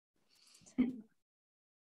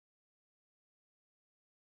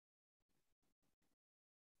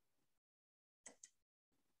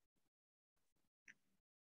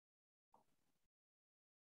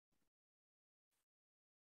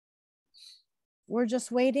we're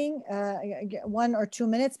just waiting 1 or 2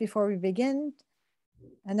 minutes before we begin,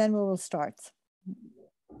 and then we will start.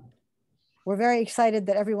 We're very excited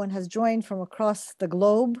that everyone has joined from across the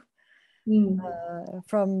globe,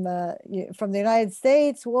 from the United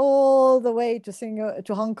States all the way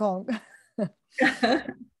to Hong Kong.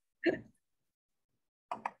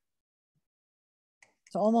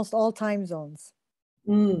 So almost all time zones.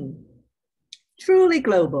 Truly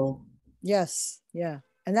global. Yes, yeah.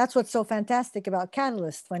 And that's what's so fantastic about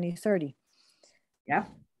Catalyst 2030. Yeah.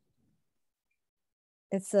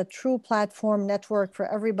 It's a true platform network for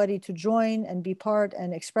everybody to join and be part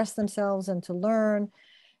and express themselves and to learn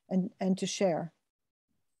and to share.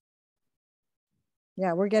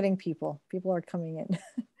 Yeah, we're getting people. People are coming in.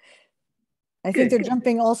 I think they're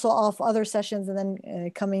jumping also off other sessions and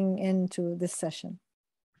then coming into this session.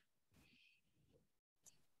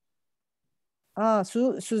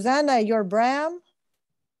 Susanna, you're Bram?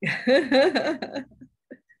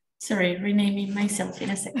 Sorry, renaming myself in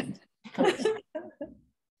a second.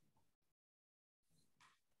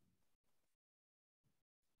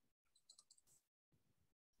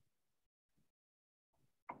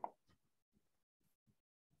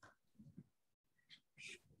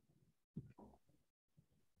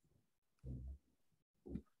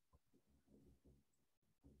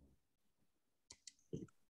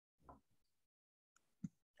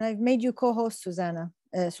 I've made you co-host, Susanna.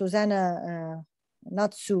 Susanna,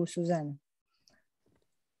 not Sue, Susanna.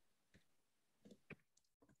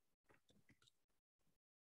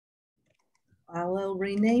 I will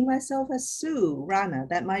rename myself as Sue Rana.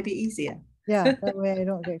 That might be easier. Yeah, that way I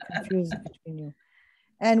don't get confused between you.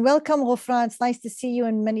 And welcome, Ghufran. It's nice to see you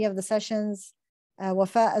in many of the sessions.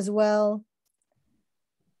 Wafa as well.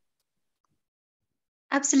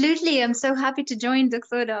 Absolutely. I'm so happy to join,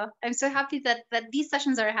 Doctora. I'm so happy that these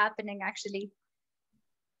sessions are happening, actually.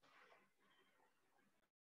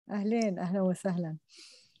 Ahlan, ahlan wa sahlan.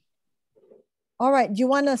 All right, do you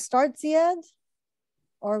want to start, Ziad?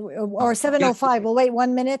 Or 7:05? We'll wait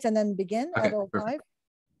 1 minute and then begin at 05.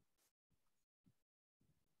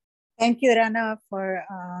 Thank you, Rana, for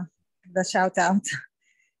the shout out.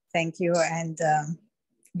 Thank you, and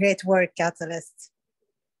great work, Catalyst.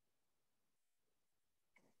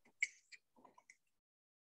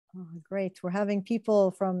 Oh, great. We're having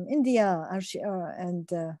people from India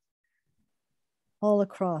and all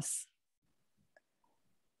across.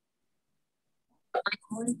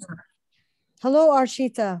 Hello,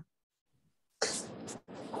 Arshita.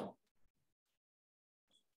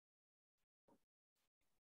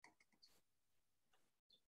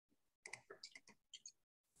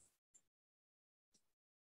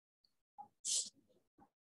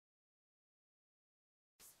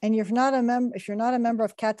 And if you're not a member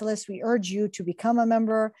of Catalyst, we urge you to become a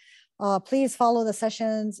member. Please follow the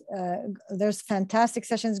sessions. There's fantastic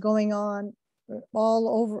sessions going on all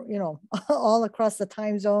over, all across the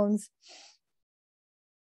time zones.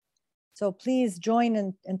 So please join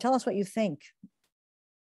and tell us what you think.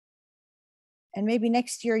 And maybe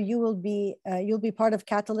next year you'll be part of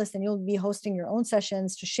Catalyst and you'll be hosting your own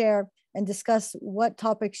sessions to share and discuss what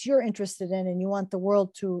topics you're interested in and you want the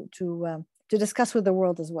world to discuss with the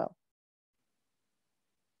world as well.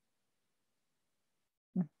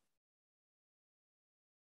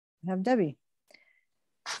 I have Debbie.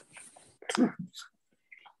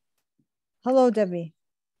 Hello, Debbie.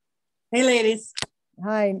 Hey, ladies.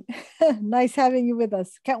 Hi. Nice having you with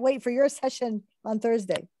us. Can't wait for your session on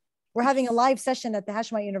Thursday. We're having a live session at the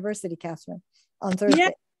Hashemite University, Catherine, on Thursday. Yeah.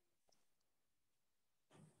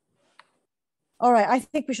 All right, I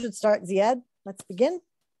think we should start, Ziad. Let's begin.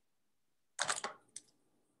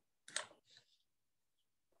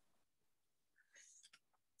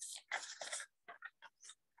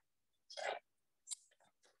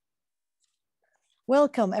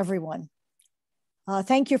 Welcome, everyone.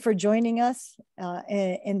 Thank you for joining us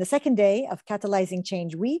in the second day of Catalyzing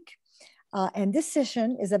Change Week. And this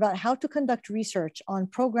session is about how to conduct research on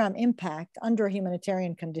program impact under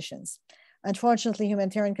humanitarian conditions. Unfortunately,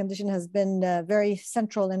 humanitarian condition has been very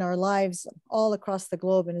central in our lives all across the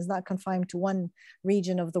globe and is not confined to one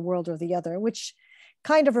region of the world or the other, which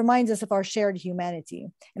kind of reminds us of our shared humanity.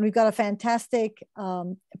 And we've got a fantastic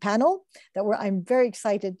panel that I'm very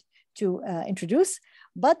excited to introduce,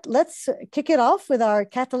 but let's kick it off with our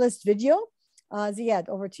Catalyst video. Ziad,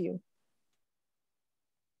 over to you.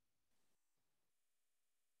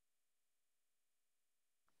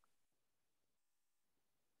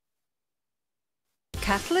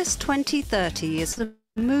 Catalyst 2030 is the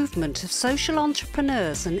movement of social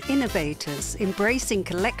entrepreneurs and innovators embracing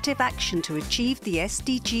collective action to achieve the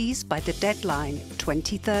SDGs by the deadline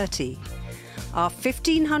 2030. Our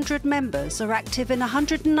 1,500 members are active in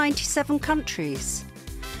 197 countries.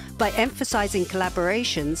 By emphasizing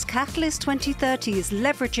collaborations, Catalyst 2030 is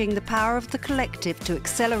leveraging the power of the collective to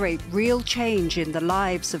accelerate real change in the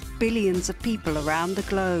lives of billions of people around the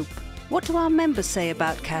globe. What do our members say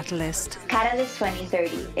about Catalyst? Catalyst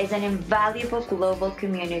 2030 is an invaluable global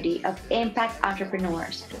community of impact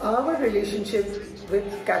entrepreneurs. Our relationship with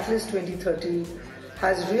Catalyst 2030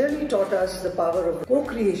 has really taught us the power of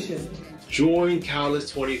co-creation. Join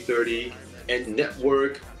Catalyst 2030 and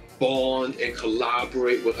network, bond, and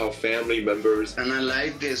collaborate with our family members. And I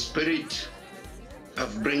like the spirit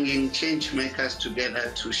of bringing change makers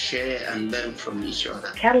together to share and learn from each other.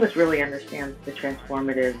 Catalyst really understands the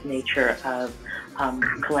transformative nature of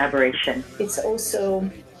collaboration. It's also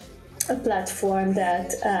a platform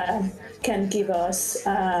that can give us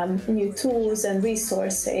new tools and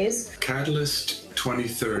resources. Catalyst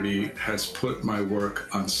 2030 has put my work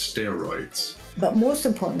on steroids. But most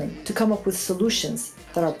importantly, to come up with solutions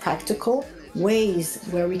that are practical, ways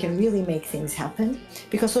where we can really make things happen,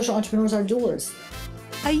 because social entrepreneurs are doers.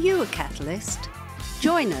 Are you a catalyst?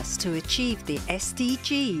 Join us to achieve the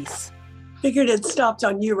SDGs. Figured it stopped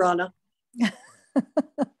on you, Rana.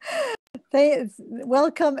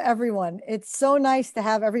 Welcome, everyone. It's so nice to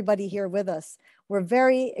have everybody here with us. We're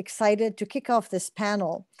very excited to kick off this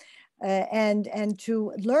panel and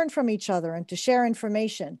to learn from each other and to share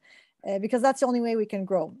information. Because that's the only way we can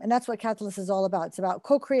grow. And that's what Catalyst is all about. It's about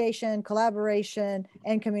co-creation, collaboration,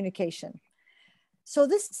 and communication. So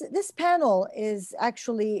this panel is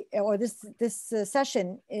actually, or this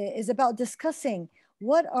session is about discussing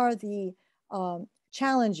what are the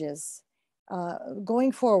challenges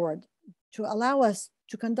going forward to allow us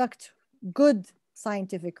to conduct good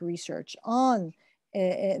scientific research on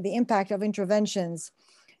the impact of interventions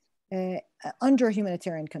under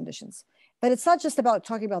humanitarian conditions. But it's not just about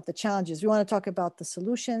talking about the challenges. We want to talk about the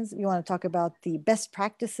solutions. We want to talk about the best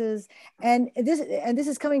practices. And this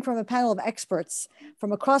is coming from a panel of experts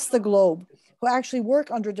from across the globe who actually work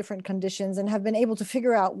under different conditions and have been able to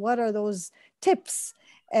figure out what are those tips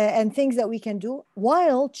and things that we can do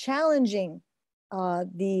while challenging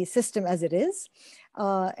the system as it is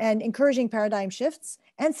and encouraging paradigm shifts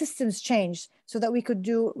and systems change so that we can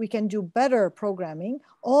do better programming,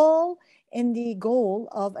 all in the goal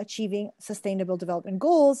of achieving sustainable development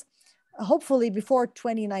goals, hopefully before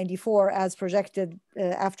 2094 as projected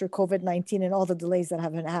after COVID-19 and all the delays that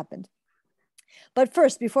haven't happened. But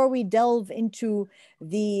first, before we delve into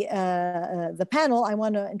the panel, I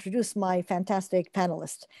want to introduce my fantastic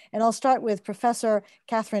panelists. And I'll start with Professor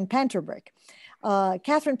Catherine Panterbrick.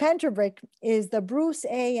 Catherine Panterbrick is the Bruce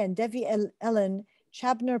A. and Devi Ellen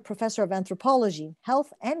Chabner Professor of Anthropology,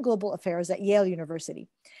 Health, and Global Affairs at Yale University.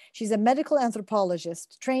 She's a medical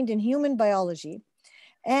anthropologist trained in human biology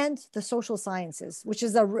and the social sciences, which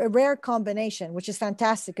is a rare combination, which is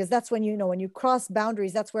fantastic because that's when when you cross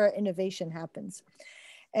boundaries, that's where innovation happens.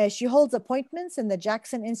 She holds appointments in the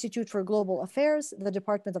Jackson Institute for Global Affairs, the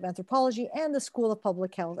Department of Anthropology, and the School of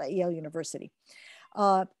Public Health at Yale University.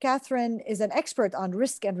 Catherine is an expert on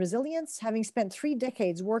risk and resilience, having spent 3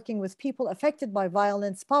 decades working with people affected by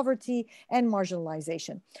violence, poverty, and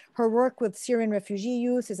marginalization. Her work with Syrian refugee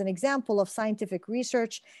youth is an example of scientific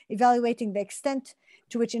research evaluating the extent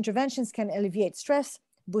to which interventions can alleviate stress,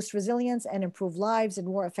 boost resilience, and improve lives in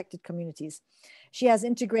war-affected communities. She has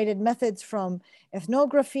integrated methods from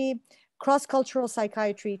ethnography, cross-cultural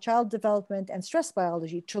psychiatry, child development, and stress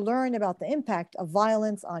biology to learn about the impact of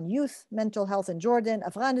violence on youth mental health in Jordan,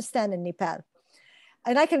 Afghanistan, and Nepal.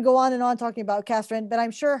 And I can go on and on talking about Catherine, but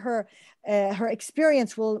I'm sure her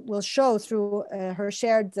experience will show through her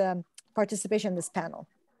shared participation in this panel.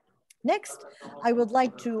 Next, I would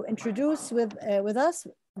like to introduce with us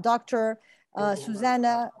Dr.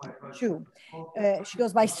 Susanna Chu. She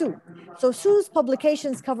goes by Sue. So Sue's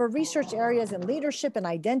publications cover research areas in leadership and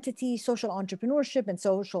identity, social entrepreneurship, and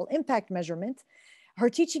social impact measurement. Her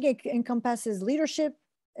teaching encompasses leadership,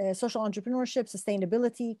 social entrepreneurship,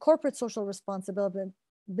 sustainability, corporate social responsibility,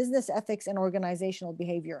 business ethics, and organizational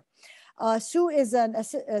behavior. Sue is an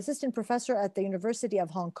assistant professor at the University of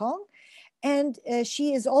Hong Kong, and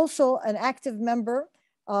she is also an active member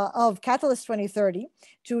of Catalyst 2030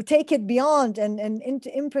 to take it beyond and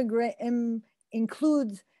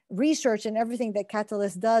include research and everything that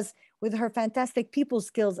Catalyst does with her fantastic people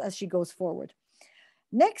skills as she goes forward.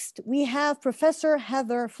 Next, we have Professor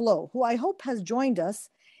Heather Flo, who I hope has joined us.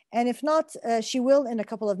 And if not, she will in a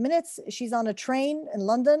couple of minutes. She's on a train in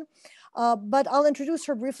London, but I'll introduce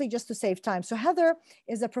her briefly just to save time. So Heather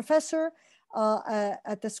is a professor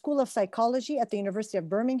at the School of Psychology at the University of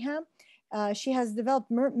Birmingham. She has developed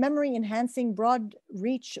memory-enhancing,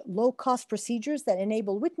 broad-reach, low-cost procedures that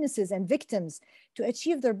enable witnesses and victims to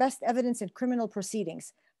achieve their best evidence in criminal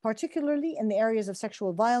proceedings, particularly in the areas of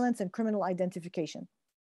sexual violence and criminal identification.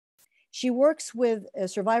 She works with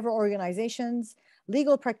survivor organizations,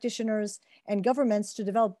 legal practitioners, and governments to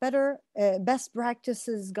develop better best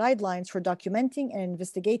practices guidelines for documenting and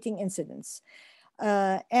investigating incidents.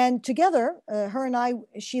 And together, her and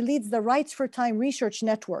she leads the Rights for Time Research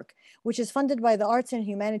Network, which is funded by the Arts and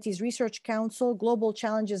Humanities Research Council Global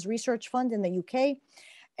Challenges Research Fund in the UK,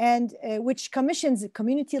 and which commissions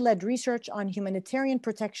community-led research on humanitarian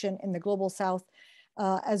protection in the Global South,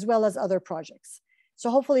 as well as other projects. So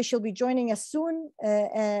hopefully she'll be joining us soon,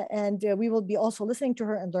 and we will be also listening to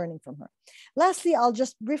her and learning from her. Lastly, I'll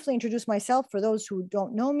just briefly introduce myself for those who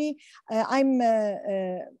don't know me. I'm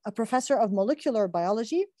a professor of molecular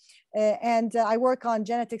biology, and I work on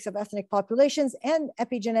genetics of ethnic populations and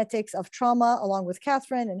epigenetics of trauma, along with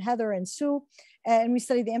Catherine and Heather and Sue. And we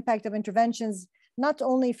study the impact of interventions, not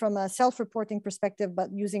only from a self-reporting perspective, but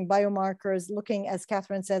using biomarkers, looking, as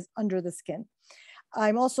Catherine says, under the skin.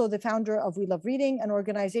 I'm also the founder of We Love Reading, an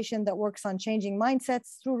organization that works on changing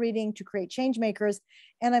mindsets through reading to create change makers.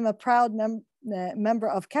 And I'm a proud member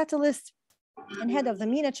of Catalyst and head of the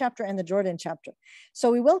MENA chapter and the Jordan chapter. So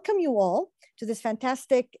we welcome you all to this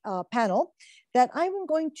fantastic panel that I'm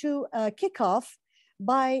going to kick off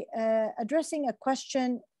by addressing a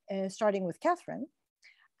question, starting with Catherine,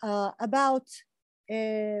 about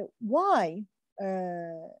why,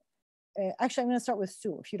 actually I'm going to start with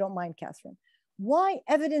Sue, if you don't mind, Catherine. Why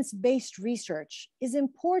evidence-based research is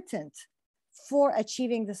important for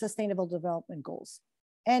achieving the Sustainable Development Goals.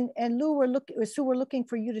 And Sue, we're looking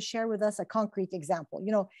for you to share with us a concrete example.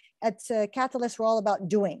 You know, at Catalyst, we're all about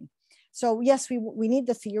doing. So yes, we need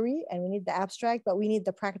the theory and we need the abstract, but we need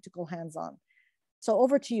the practical hands-on. So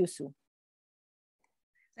over to you, Sue.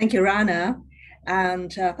 Thank you, Rana,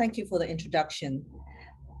 and thank you for the introduction.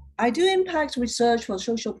 I do impact research for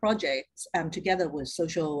social projects together with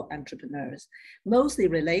social entrepreneurs, mostly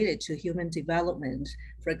related to human development,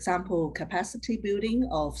 for example, capacity building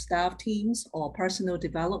of staff teams or personal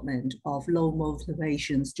development of low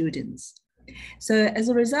motivation students. So as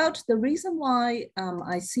a result, the reason why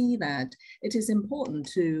I see that it is important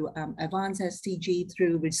to advance SDG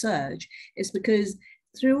through research is because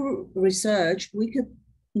through research, we could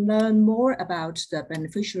learn more about the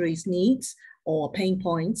beneficiaries' needs or pain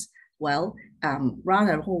points. Well,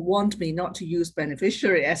 Rana will want me not to use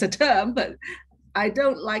beneficiary as a term, but I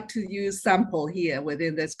don't like to use sample here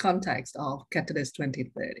within this context of Catalyst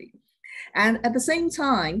 2030. And at the same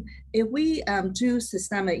time, if we do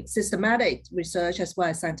systematic research as well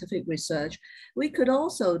as scientific research, we could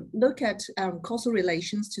also look at causal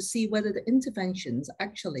relations to see whether the interventions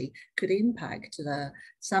actually could impact the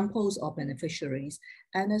samples or beneficiaries.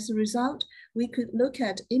 And as a result, we could look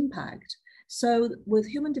at impact. So with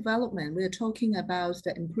human development, we're talking about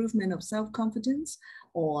the improvement of self-confidence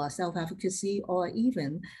or self-efficacy, or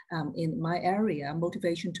even in my area,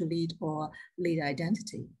 motivation to lead or lead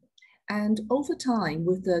identity. And over time,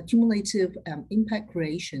 with the cumulative impact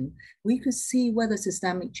creation, we could see whether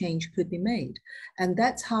systemic change could be made. And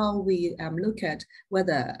that's how we look at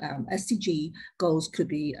whether SDG goals could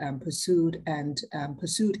be pursued and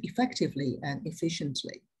pursued effectively and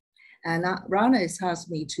efficiently. And Rana has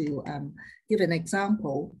asked me to give an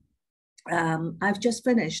example. I've just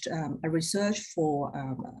finished a research for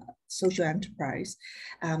social enterprise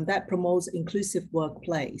that promotes inclusive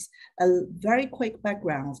workplace. A very quick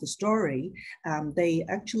background of the story, they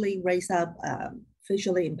actually raise up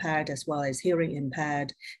visually impaired as well as hearing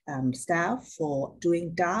impaired staff for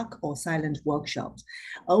doing dark or silent workshops.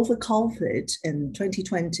 Over COVID in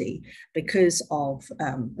 2020, because of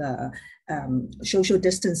the social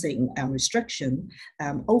distancing restriction,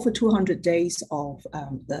 over 200 days of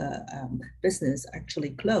the business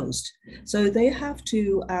actually closed. So they have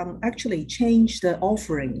to actually change the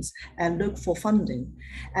offerings and look for funding.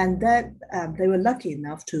 And that they were lucky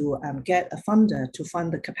enough to get a funder to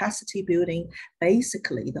fund the capacity building.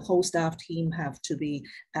 Basically, the whole staff team have to be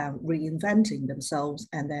reinventing themselves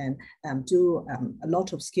and then do a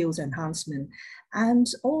lot of skills enhancement. And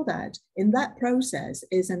all that, in that process,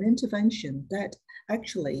 is an intervention that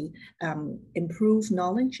actually improve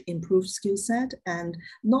knowledge, improve skill set, and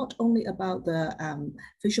not only about the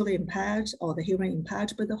visually impaired or the hearing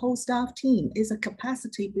impaired, but the whole staff team is a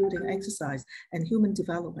capacity building exercise and human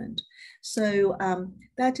development. So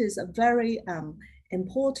that is a very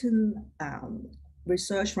important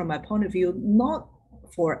research from my point of view, not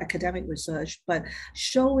for academic research, but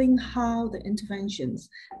showing how the interventions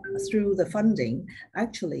through the funding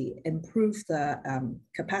actually improve the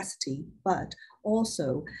capacity, but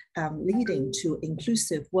also leading to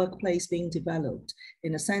inclusive workplace being developed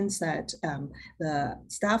in a sense that the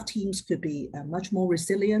staff teams could be much more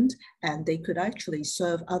resilient and they could actually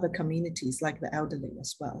serve other communities like the elderly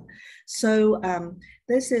as well. So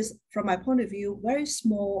this is, from my point of view, very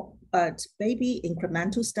small but maybe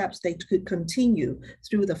incremental steps they could continue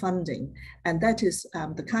through the funding. And that is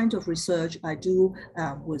the kind of research I do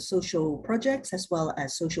with social projects as well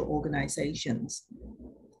as social organizations.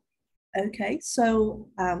 Okay, so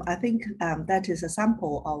I think that is a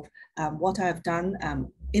sample of what I've done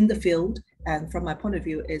in the field, and from my point of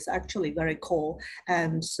view is actually very core,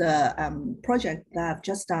 and project that I've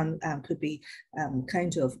just done could be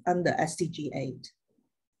kind of under SDG 8.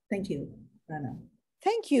 Thank you, Rana.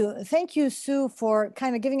 Thank you, Sue, for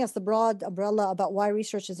kind of giving us the broad umbrella about why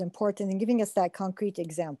research is important and giving us that concrete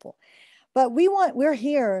example. But we're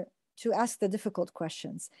here to ask the difficult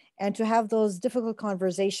questions and to have those difficult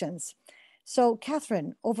conversations. So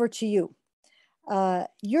Catherine, over to you.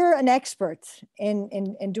 You're an expert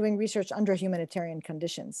in doing research under humanitarian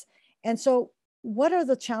conditions. And so what are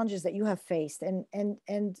the challenges that you have faced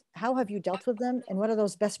and how have you dealt with them? And what are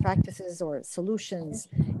those best practices or solutions?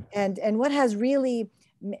 And what has really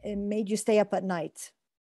made you stay up at night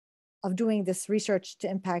of doing this research to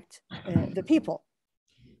impact the people?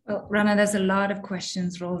 Well, Rana, there's a lot of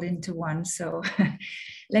questions rolled into one. So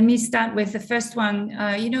let me start with the first one.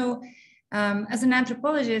 As an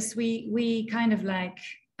anthropologist, we kind of like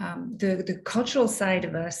the cultural side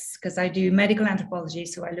of us, because I do medical anthropology,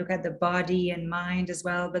 so I look at the body and mind as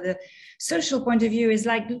well. But the social point of view is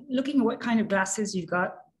like looking at what kind of glasses you've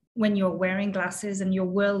got when you're wearing glasses and your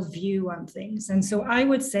worldview on things. And so I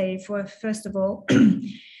would say, first of all,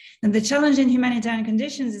 and the challenge in humanitarian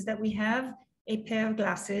conditions is that we have a pair of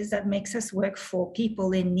glasses that makes us work for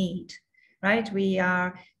people in need, right? We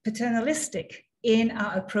are paternalistic in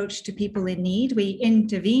our approach to people in need. We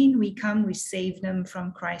intervene, we come, we save them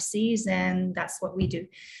from crises, and that's what we do.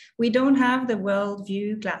 We don't have the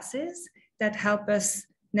worldview glasses that help us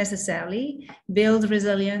necessarily build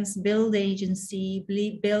resilience, build agency,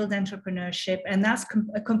 build entrepreneurship, and that's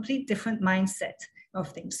a complete different mindset of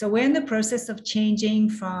things. So we're in the process of changing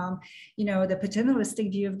from, the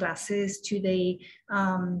paternalistic view of glasses to the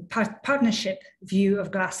partnership view of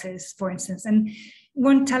glasses, for instance. And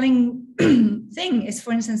one telling thing is,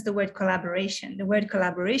 for instance, the word collaboration. The word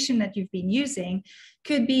collaboration that you've been using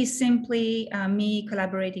could be simply me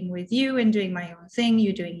collaborating with you and doing my own thing,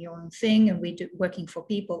 you doing your own thing, and we working for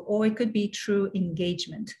people, or it could be true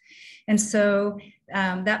engagement. And so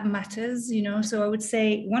that matters, so I would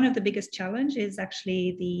say one of the biggest challenges is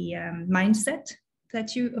actually the mindset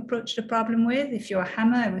that you approach the problem with. If you're a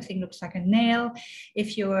hammer, everything looks like a nail.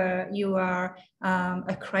 If you are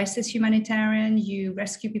a crisis humanitarian, you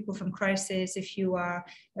rescue people from crisis. If you are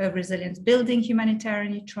a resilience building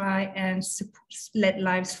humanitarian, you try and let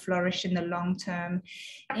lives flourish in the long term.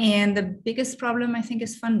 And the biggest problem, I think,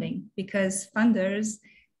 is funding, because funders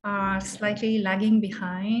are slightly lagging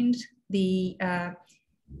behind the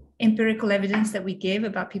empirical evidence that we give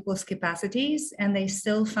about people's capacities, and they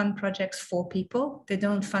still fund projects for people. They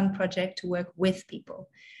don't fund projects to work with people.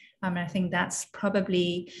 And I think that's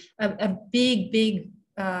probably a big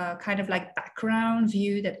kind of like background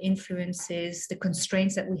view that influences the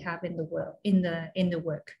constraints that we have in the world, in the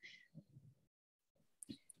work.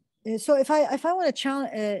 So if I want to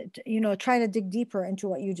challenge, try to dig deeper into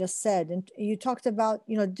what you just said, and you talked about,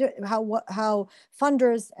 how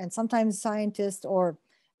funders and sometimes scientists or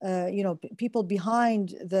people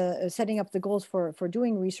behind the setting up the goals for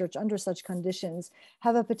doing research under such conditions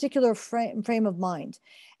have a particular frame of mind,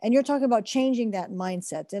 and you're talking about changing that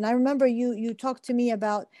mindset. And I remember you talked to me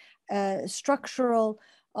about structural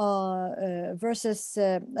versus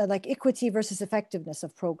like equity versus effectiveness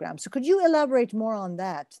of programs. So could you elaborate more on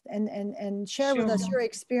that and share with us your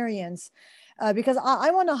experience? Because I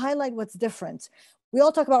want to highlight what's different. We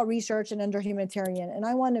all talk about research and under humanitarian, and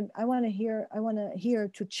I want to hear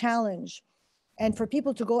to challenge, and for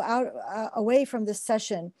people to go out away from this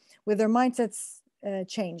session with their mindsets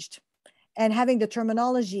changed, and having the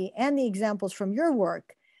terminology and the examples from your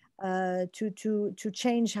work to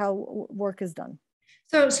change how work is done.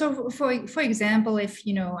 So for example, if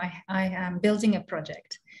I am building a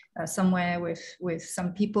project somewhere with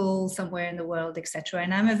some people somewhere in the world, etc.,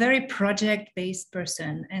 and I'm a very project-based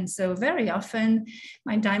person, and so very often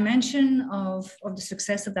my dimension of the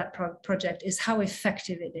success of that project is how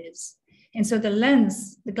effective it is. And so the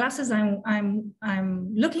lens, the glasses I'm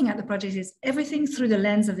looking at the project is everything through the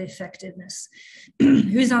lens of effectiveness.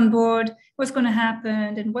 Who's on board, what's going to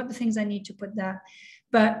happen, and what the things I need to put there.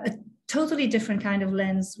 But a totally different kind of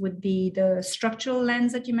lens would be the structural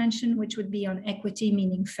lens that you mentioned, which would be on equity,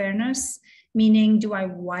 meaning fairness, meaning do I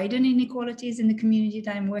widen inequalities in the community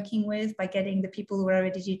that I'm working with by getting the people who are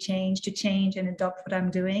ready to change and adopt what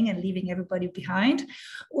I'm doing and leaving everybody behind?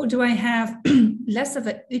 Or do I have less of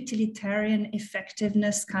an utilitarian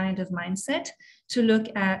effectiveness kind of mindset to look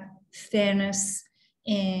at fairness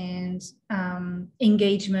and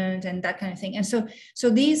engagement and that kind of thing? And so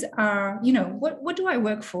these are, you know, what do I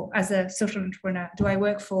work for as a social entrepreneur? Do I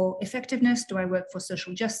work for effectiveness? Do I work for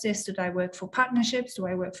social justice? Do I work for partnerships? Do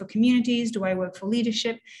I work for communities? Do I work for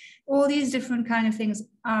leadership? All these different kind of things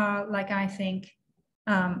are, like, I think,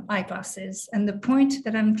 eyeglasses. And the point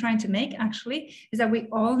that I'm trying to make actually is that we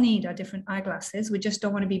all need our different eyeglasses. We just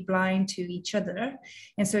don't want to be blind to each other.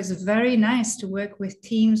 And so it's very nice to work with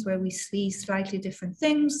teams where we see slightly different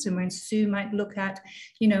things. So when Sue might look at,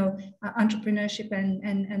 you know, entrepreneurship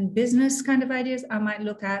and business kind of ideas, I might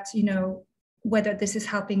look at, you know, whether this is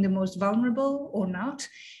helping the most vulnerable or not.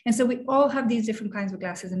 And so we all have these different kinds of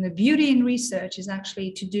glasses. And the beauty in research is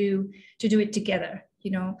actually to do it together,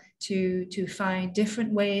 you know, to find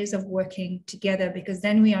different ways of working together, because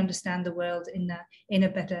then we understand the world in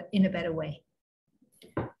a better way.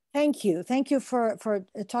 Thank you. Thank you for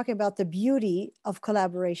talking about the beauty of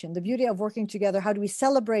collaboration, the beauty of working together. How do we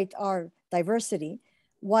celebrate our diversity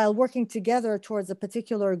while working together towards a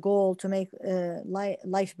particular goal to make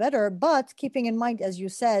life better, but keeping in mind, as you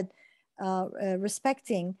said,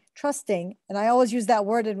 respecting, trusting, and I always use that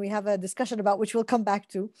word, and we have a discussion about which we'll come back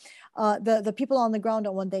to, the people on the ground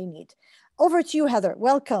and what they need. Over to you, Heather.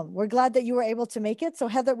 Welcome. We're glad that you were able to make it. So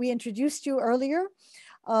Heather, we introduced you earlier.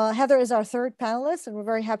 Heather is our third panelist, and we're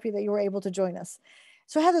very happy that you were able to join us.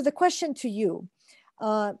 So Heather, the question to you,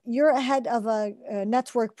 you're ahead of a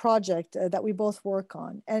network project that we both work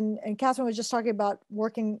on. And Catherine was just talking about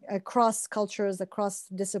working across cultures, across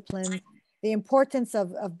disciplines, the importance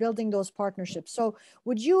of building those partnerships. So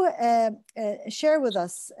would you share with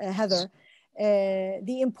us, Heather,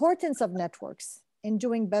 the importance of networks in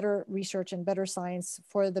doing better research and better science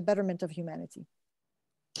for the betterment of humanity?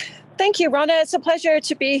 Thank you, Rana. It's a pleasure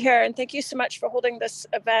to be here, and thank you so much for holding this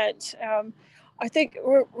event. I think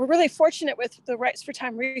we're really fortunate with the Rights for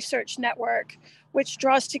Time Research Network, which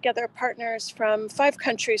draws together partners from 5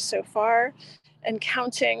 countries so far and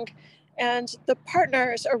counting. And the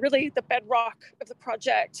partners are really the bedrock of the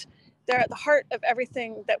project. They're at the heart of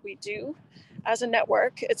everything that we do as a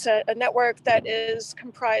network. It's a network that is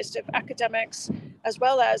comprised of academics as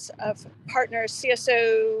well as of partners,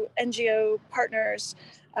 CSO, NGO partners,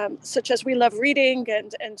 such as We Love Reading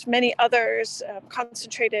and many others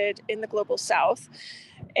concentrated in the Global South.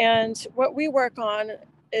 And what we work on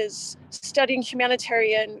is studying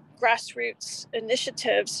humanitarian grassroots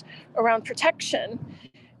initiatives around protection.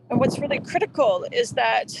 And what's really critical is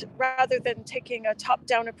that rather than taking a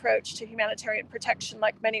top-down approach to humanitarian protection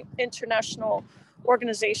like many international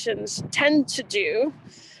organizations tend to do,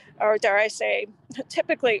 or dare I say,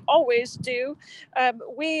 typically always do,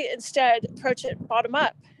 we instead approach it bottom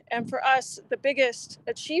up. And for us, the biggest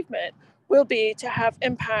achievement will be to have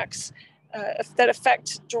impacts that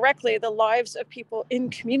affect directly the lives of people in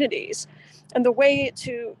communities. And the way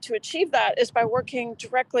to achieve that is by working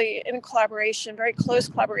directly in collaboration, very close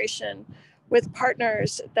collaboration with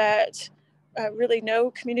partners that really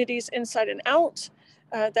know communities inside and out,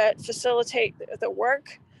 that facilitate the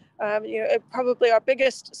work. Probably our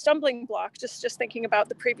biggest stumbling block, just thinking about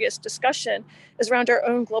the previous discussion, is around our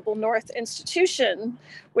own Global North institution,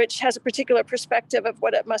 which has a particular perspective of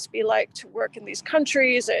what it must be like to work in these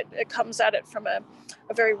countries. It comes at it from a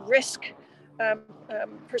very risk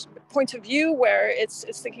point of view, where it's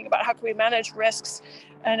thinking about how can we manage risks.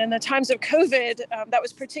 And in the times of COVID, that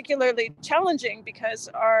was particularly challenging because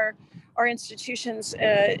our institutions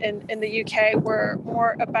in the UK were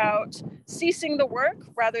more about ceasing the work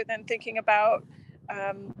rather than thinking about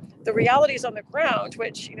the realities on the ground,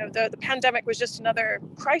 which, the pandemic was just another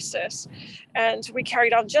crisis. And we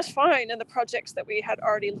carried on just fine in the projects that we had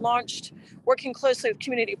already launched, working closely with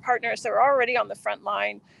community partners that were already on the front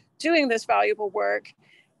line, doing this valuable work,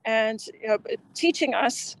 and teaching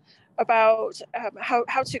us about how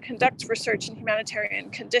to conduct research in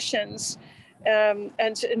humanitarian conditions,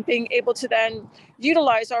 and being able to then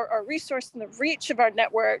utilize our resource and the reach of our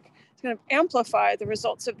network to kind of amplify the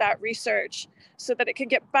results of that research so that it can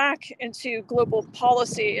get back into global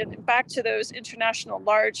policy and back to those international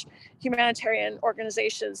large humanitarian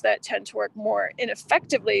organizations that tend to work more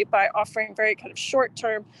ineffectively by offering very kind of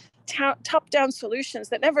short-term top-down solutions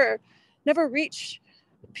that never reach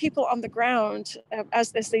people on the ground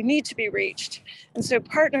as they need to be reached. And so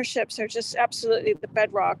partnerships are just absolutely the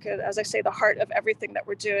bedrock, as I say, the heart of everything that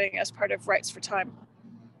we're doing as part of Rights for Time.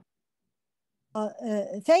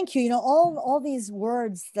 Thank you. You know, all these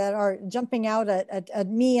words that are jumping out at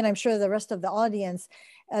me, and I'm sure the rest of the audience,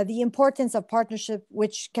 the importance of partnership,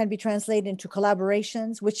 which can be translated into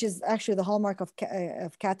collaborations, which is actually the hallmark of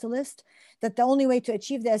Catalyst, that the only way to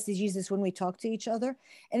achieve the SDGs is when we talk to each other.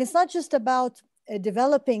 And it's not just about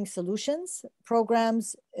developing solutions,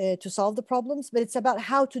 programs to solve the problems, but it's about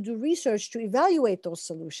how to do research to evaluate those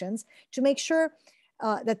solutions, to make sure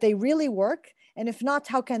that they really work. And if not,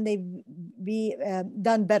 how can they be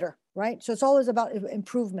done better, right? So it's always about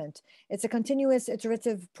improvement. It's a continuous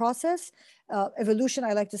iterative process. Evolution,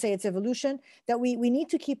 I like to say it's evolution, that we need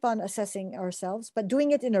to keep on assessing ourselves, but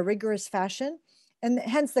doing it in a rigorous fashion. And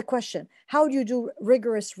hence the question, how do you do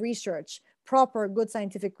rigorous research, proper, good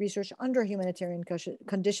scientific research under humanitarian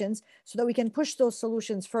conditions so that we can push those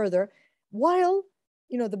solutions further while,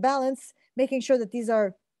 you know, the balance, making sure that these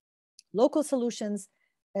are local solutions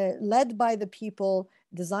led by the people,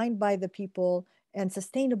 designed by the people, and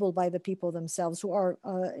sustainable by the people themselves who are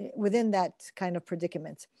within that kind of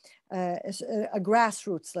predicament, a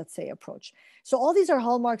grassroots, let's say, approach. So all these are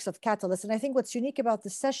hallmarks of Catalyst. And I think what's unique about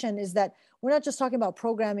this session is that we're not just talking about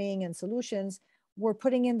programming and solutions, we're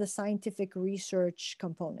putting in the scientific research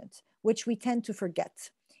component, which we tend to forget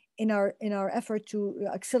in our effort to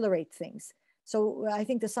accelerate things. So I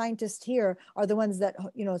think the scientists here are the ones that,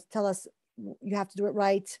 you know, tell us, you have to do it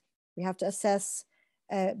right, we have to assess,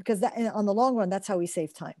 because that, on the long run, that's how we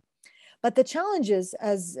save time. But the challenges,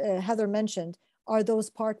 as Heather mentioned, are those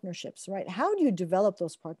partnerships, right? How do you develop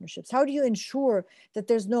those partnerships? How do you ensure that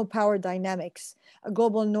there's no power dynamics, a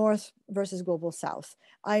global north versus global south?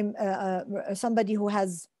 I'm somebody who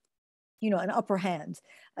has, you know, an upper hand.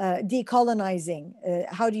 Decolonizing,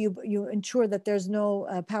 how do you ensure that there's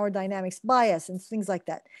no power dynamics bias and things like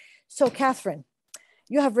that? So Catherine,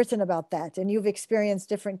 you have written about that and you've experienced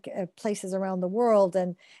different places around the world.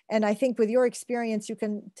 And I think with your experience, you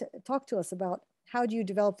can talk to us about how do you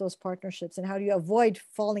develop those partnerships and how do you avoid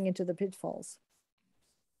falling into the pitfalls?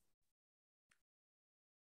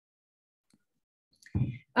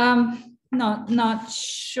 Not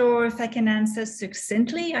sure if I can answer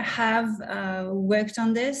succinctly. I have worked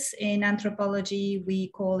on this. In anthropology, we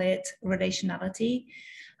call it relationality.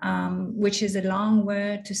 Which is a long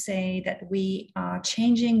word to say that we are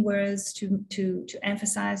changing words to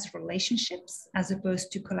emphasize relationships as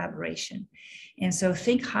opposed to collaboration. And so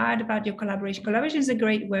think hard about your collaboration. Collaboration is a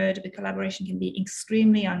great word, but collaboration can be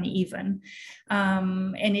extremely uneven.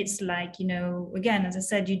 And it's like, you know, again, as I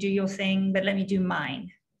said, you do your thing, but let me do mine.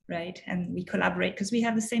 Right? And we collaborate because we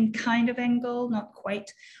have the same kind of angle, not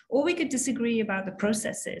quite, or we could disagree about the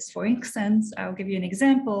processes. For instance, I'll give you an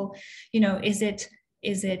example. You know, is it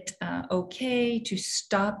okay to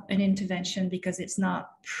stop an intervention because it's not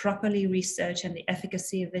properly researched and the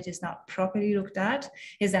efficacy of it is not properly looked at?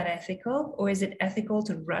 Is that ethical? Or is it ethical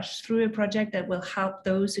to rush through a project that will help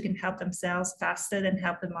those who can help themselves faster than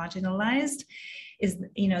help the marginalized? Is,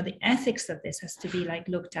 you know, the ethics of this has to be like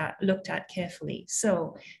looked at carefully.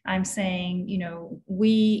 So I'm saying, you know,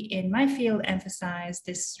 we in my field emphasize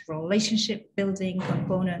this relationship building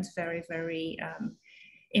component very, very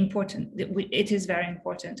important. It is very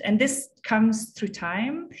important. And this comes through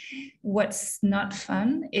time. What's not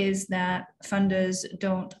fun is that funders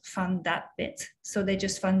don't fund that bit. So they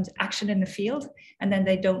just fund action in the field and then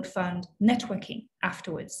they don't fund networking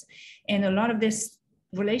afterwards. And a lot of this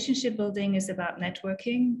relationship building is about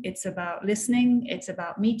networking. It's about listening. It's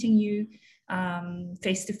about meeting you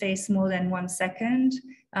face to face more than 1 second.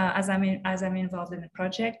 As I'm involved in a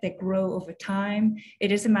project, they grow over time.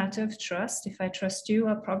 It is a matter of trust. If I trust you,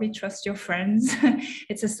 I'll probably trust your friends.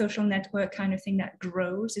 It's a social network kind of thing that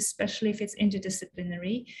grows, especially if it's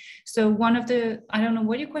interdisciplinary. So one of the, I don't know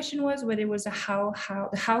what your question was, whether it was a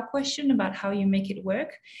how question about how you make it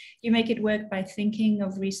work. You make it work by thinking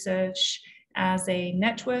of research as a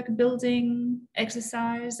network building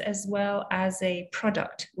exercise, as well as a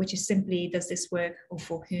product, which is simply, does this work, or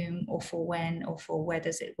for whom, or for when, or for where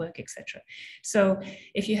does it work, etc. So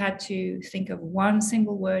if you had to think of one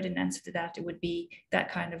single word in answer to that, it would be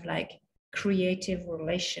that kind of like creative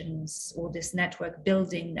relations, or this network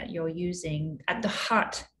building that you're using at the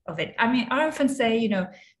heart of it. I mean, I often say, you know,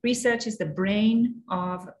 research is the brain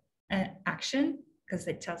of action, because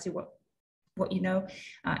it tells you what you know.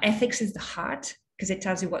 Ethics is the heart, because it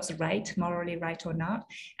tells you what's right, morally right or not.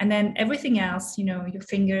 And then everything else, you know, your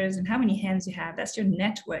fingers and how many hands you have, that's your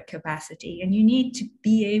network capacity. And you need to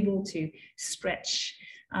be able to stretch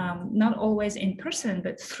not always in person,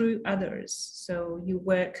 but through others. So you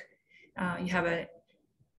work, you have a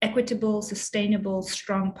equitable, sustainable,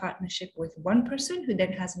 strong partnership with one person who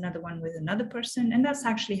then has another one with another person. And that's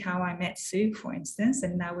actually how I met Sue, for instance,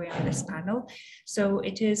 and now we're on this panel. So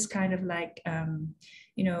it is kind of like,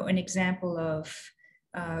 you know, an example of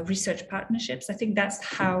research partnerships. I think that's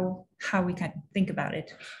how we can think about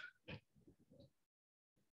it.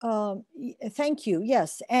 Thank you.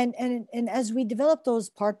 Yes, and as we develop those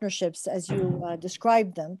partnerships, as you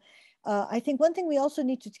described them, I think one thing we also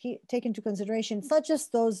need to take into consideration, it's not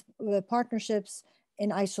just those partnerships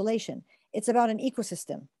in isolation. It's about an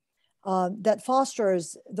ecosystem that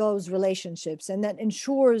fosters those relationships and that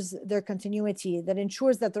ensures their continuity, that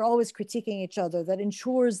ensures that they're always critiquing each other, that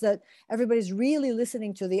ensures that everybody's really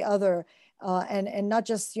listening to the other and not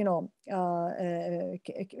just, you know,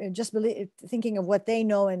 just thinking of what they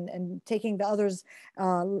know and taking the others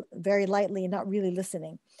very lightly and not really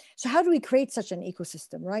listening. So how do we create such an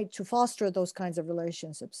ecosystem, right, to foster those kinds of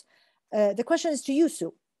relationships? The question is to you,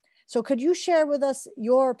 Sue. So could you share with us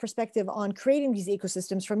your perspective on creating these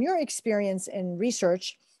ecosystems from your experience in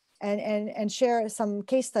research and share some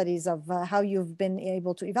case studies of how you've been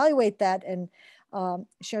able to evaluate that and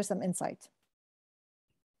share some insight?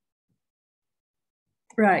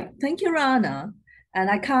 Right. Thank you, Rana. And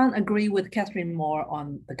I can't agree with Catherine more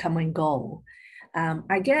on the common goal.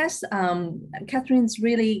 I guess Catherine's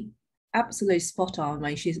really absolutely spot on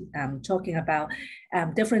when she's talking about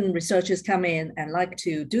different researchers come in and like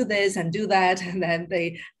to do this and do that, and then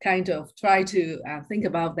they kind of try to think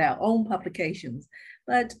about their own publications.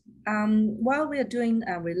 But while we are doing,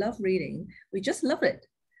 we love reading, we just love it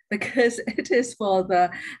because it is for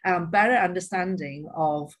the better understanding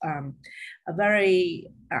of a very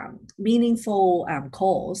meaningful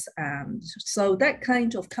cause. So that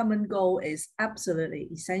kind of common goal is absolutely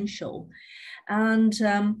essential. And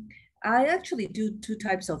I actually do two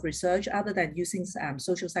types of research other than using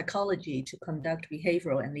social psychology to conduct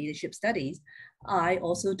behavioral and leadership studies. I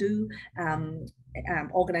also do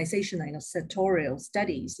organizational and sectorial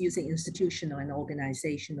studies using institutional and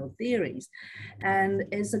organizational theories. And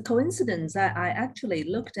it's a coincidence that I actually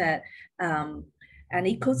looked at an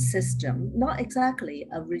ecosystem, not exactly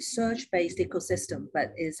a research-based ecosystem,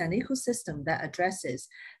 but it's an ecosystem that addresses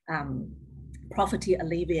poverty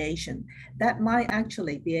alleviation. That might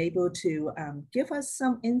actually be able to give us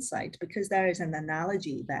some insight because there is an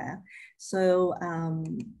analogy there. So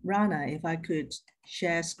Rana, if I could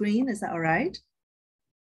share screen, is that all right?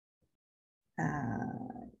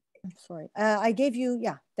 I'm sorry, I gave you,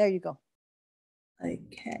 yeah, there you go.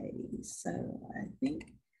 Okay, so I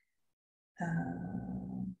think,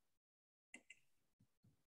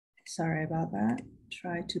 sorry about that.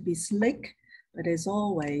 Try to be slick, but it's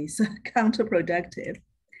always counterproductive.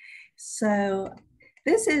 So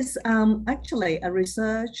this is actually a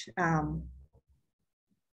research,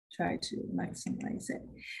 try to maximize it.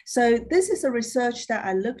 So this is a research that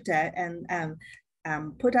I looked at and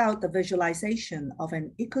put out the visualization of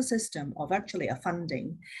an ecosystem of actually a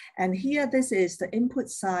funding. And here, this is the input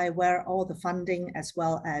side where all the funding as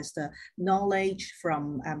well as the knowledge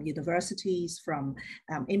from universities, from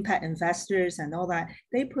impact investors and all that,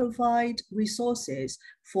 they provide resources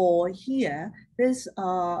for here. These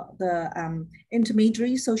are the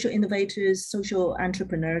intermediaries, social innovators, social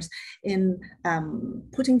entrepreneurs in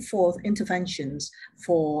putting forth interventions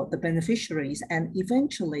for the beneficiaries and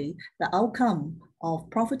eventually the outcome of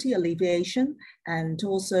poverty alleviation and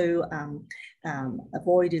also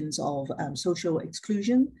avoidance of social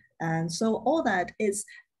exclusion. And so all that is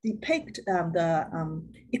depict the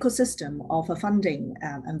ecosystem of a funding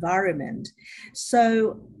environment.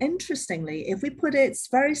 So interestingly, if we put it, it's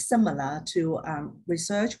very similar to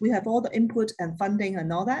research. We have all the input and funding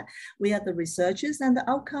and all that. We have the researchers, and the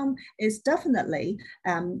outcome is definitely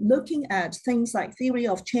looking at things like theory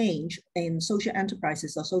of change in social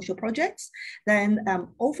enterprises or social projects. Then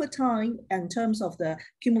over time, in terms of the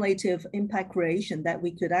cumulative impact creation, that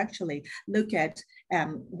we could actually look at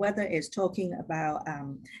whether it's talking about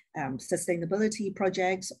sustainability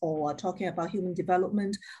projects or talking about human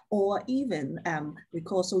development or even we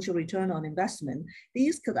call social return on investment.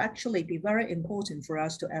 These could actually be very important for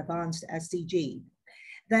us to advance the SDG.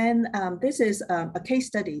 Then this is a case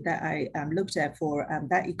study that I looked at for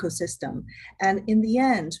that ecosystem. And in the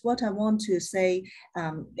end, what I want to say,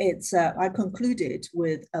 I concluded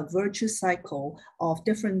with a virtuous cycle of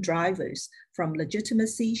different drivers from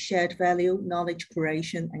legitimacy, shared value, knowledge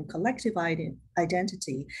creation, and collective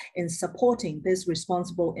identity in supporting this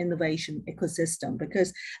responsible innovation ecosystem,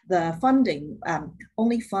 because the funding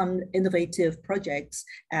only fund innovative projects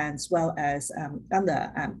as well as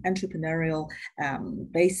under entrepreneurial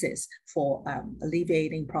basis for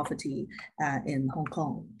alleviating poverty in Hong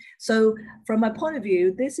Kong. So from my point of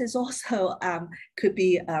view, this is also could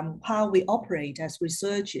be how we operate as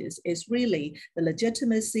researchers, is really the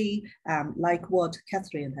legitimacy, like what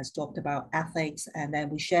Catherine has talked about, ethics, and then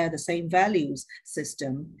we share the same values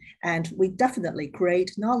system, and we definitely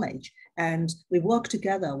create knowledge. And we work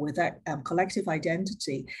together with that collective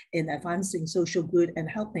identity in advancing social good and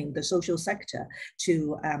helping the social sector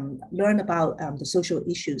to learn about the social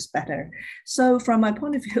issues better. So from my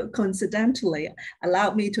point of view, coincidentally,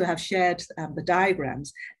 allowed me to have shared the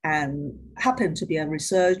diagrams and happened to be a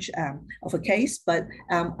research of a case, but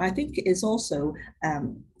I think it's also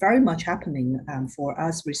very much happening for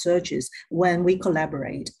us researchers when we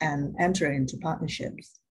collaborate and enter into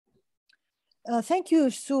partnerships. Thank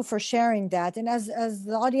you, Sue, for sharing that. And as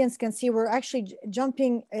the audience can see, we're actually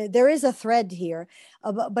jumping, there is a thread here,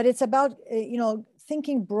 but it's about,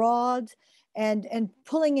 thinking broad and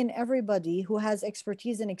pulling in everybody who has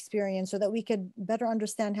expertise and experience so that we could better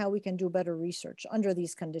understand how we can do better research under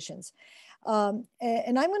these conditions. And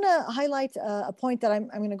I'm going to highlight a point that I'm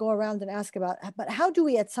going to go around and ask about, but how do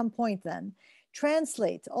we at some point then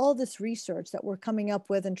translate all this research that we're coming up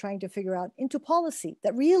with and trying to figure out into policy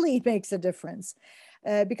that really makes a difference?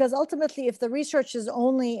 Because ultimately, if the research is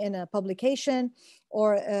only in a publication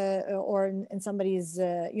or in somebody's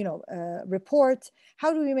report,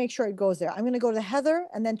 how do we make sure it goes there? I'm going to go to Heather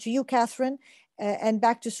and then to you, Catherine, and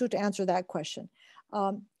back to Sue to answer that question.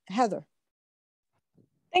 Heather.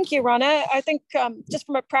 Thank you, Rana. I think just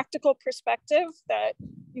from a practical perspective that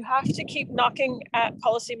you have to keep knocking at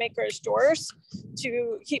policymakers' doors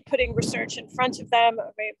to keep putting research in front of them. I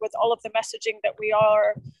mean, with all of the messaging that we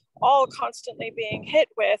are all constantly being hit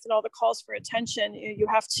with and all the calls for attention, you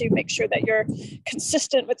have to make sure that you're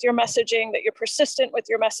consistent with your messaging, that you're persistent with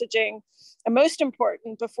your messaging. And most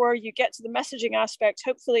important, before you get to the messaging aspect,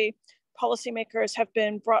 hopefully policymakers have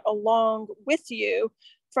been brought along with you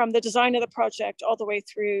from the design of the project all the way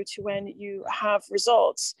through to when you have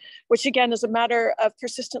results, which again is a matter of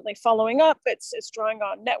persistently following up. It's drawing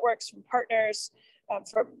on networks from partners,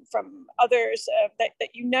 from others that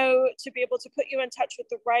you know, to be able to put you in touch with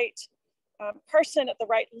the right person at the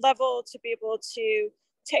right level, to be able to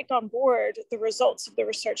take on board the results of the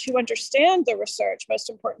research, who understand the research, most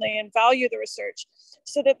importantly, and value the research,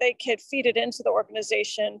 so that they could feed it into the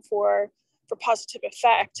organization for positive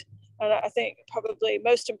effect. And I think probably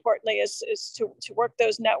most importantly is to work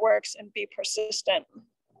those networks and be persistent.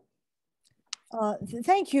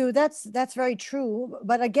 Thank you. That's very true.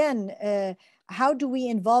 But again, how do we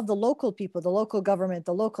involve the local people, the local government,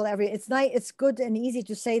 the local area? It's nice, it's good and easy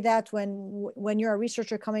to say that when you're a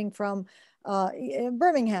researcher coming from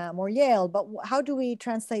Birmingham or Yale, but how do we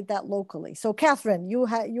translate that locally? So Catherine, you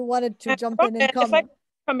wanted to jump in and comment.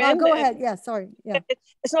 Go ahead. Yeah, sorry. Yeah.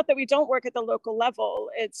 It's not that we don't work at the local level.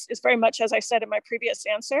 It's very much, as I said in my previous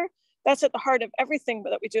answer, that's at the heart of everything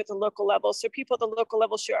that we do at the local level. So people at the local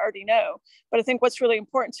level should already know. But I think what's really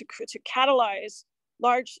important to catalyze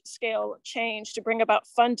large scale change, to bring about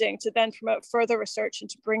funding, to then promote further research and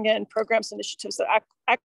to bring in programs, initiatives that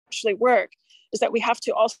actually work, is that we have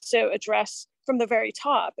to also address from the very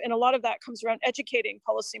top. And a lot of that comes around educating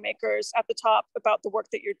policymakers at the top about the work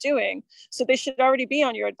that you're doing. So they should already be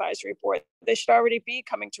on your advisory board. They should already be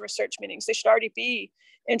coming to research meetings. They should already be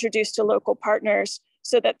introduced to local partners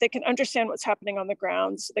so that they can understand what's happening on the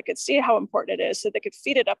ground, so they could see how important it is, so they could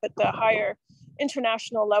feed it up at the higher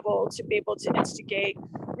international level to be able to instigate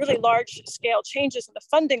really large scale changes in the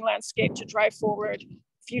funding landscape to drive forward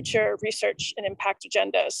future research and impact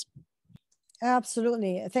agendas.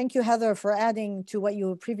 Absolutely. Thank you, Heather, for adding to what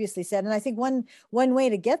you previously said. And I think one way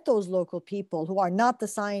to get those local people who are not the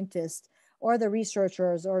scientists or the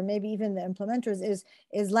researchers or maybe even the implementers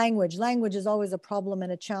is language. Language is always a problem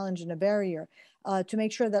and a challenge and a barrier to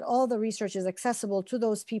make sure that all the research is accessible to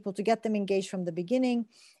those people, to get them engaged from the beginning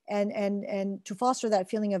and to foster that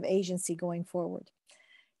feeling of agency going forward.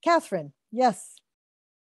 Catherine, yes.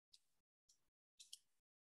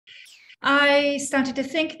 I started to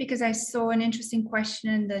think because I saw an interesting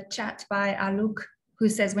question in the chat by Aluk, who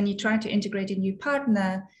says, when you try to integrate a new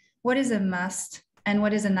partner, what is a must and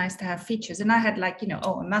what is a nice to have features? And I had like, it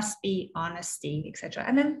must be honesty, etc.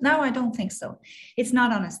 And then now I don't think so. It's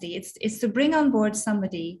not honesty. It's to bring on board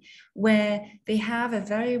somebody where they have a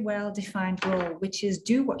very well-defined role, which is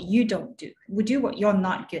do what you don't do. Do what you're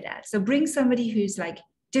not good at. So bring somebody who's like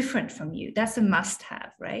different from you. That's a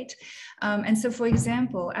must-have, right? And so, for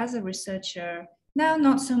example, as a researcher, now,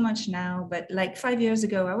 not so much now, but like 5 years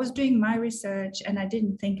ago, I was doing my research and I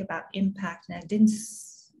didn't think about impact and I didn't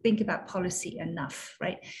think about policy enough,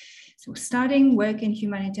 right? So starting work in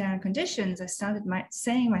humanitarian conditions, I started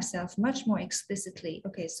saying myself much more explicitly,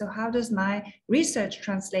 okay, so how does my research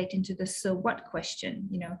translate into the so what question,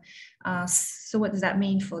 you know? So what does that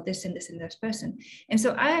mean for this and this and this person? And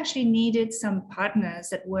so I actually needed some partners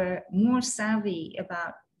that were more savvy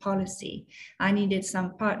about policy. I needed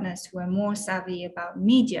some partners who were more savvy about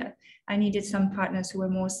media. I needed some partners who were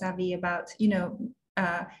more savvy about, you know,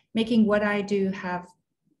 making what I do have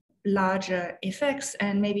larger effects,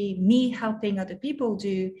 and maybe me helping other people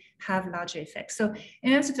do have larger effects. So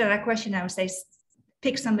in answer to that question, I would say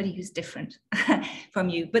pick somebody who's different from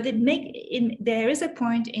you. But there is a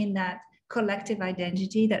point in that collective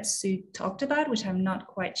identity that Sue talked about, which I'm not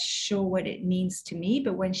quite sure what it means to me,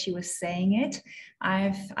 but when she was saying it,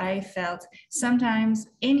 I felt sometimes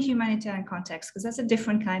in humanitarian context, because that's a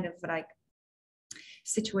different kind of like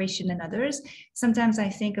situation than others. Sometimes I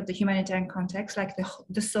think of the humanitarian context like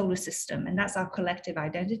the solar system, and that's our collective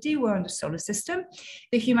identity. We're on the solar system.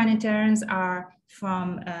 The humanitarians are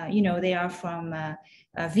from, they are from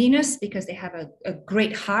Venus because they have a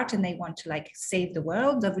great heart and they want to like save the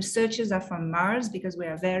world. The researchers are from Mars because we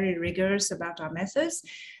are very rigorous about our methods.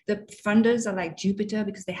 The funders are like Jupiter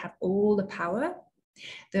because they have all the power.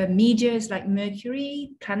 The media is like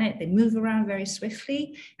Mercury, planet, they move around very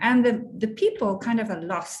swiftly. And the people kind of are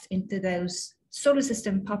lost into those solar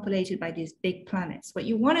system populated by these big planets. What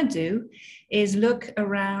you want to do is look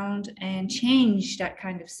around and change that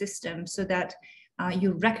kind of system so that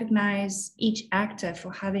you recognize each actor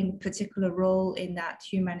for having a particular role in that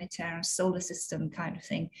humanitarian solar system kind of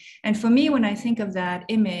thing. And for me, when I think of that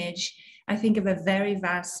image, I think of a very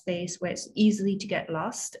vast space where it's easily to get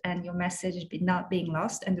lost and your message is not being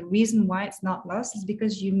lost. And the reason why it's not lost is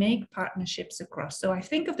because you make partnerships across. So I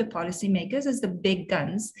think of the policymakers as the big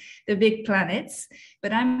guns, the big planets,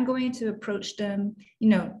 but I'm going to approach them,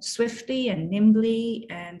 swiftly and nimbly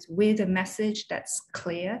and with a message that's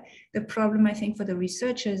clear. The problem, I think, for the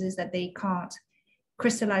researchers is that they can't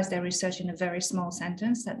crystallize their research in a very small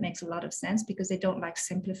sentence. That makes a lot of sense because they don't like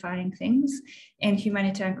simplifying things. In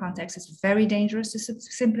humanitarian context, it's very dangerous to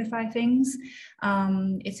simplify things.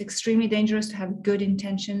 It's extremely dangerous to have good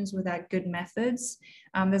intentions without good methods.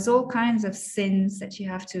 There's all kinds of sins that you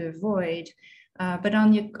have to avoid. But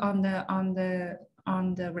on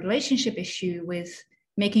the relationship issue with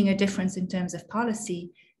making a difference in terms of policy,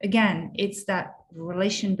 again, it's that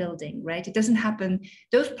relation building, right? It doesn't happen.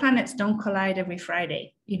 Those planets don't collide every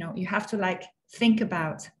Friday. You have to think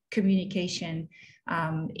about communication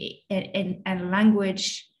and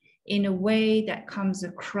language in a way that comes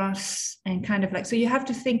across and kind of so you have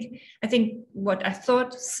to think, I think what I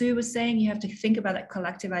thought Sue was saying, you have to think about that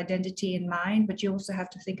collective identity in mind, but you also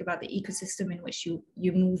have to think about the ecosystem in which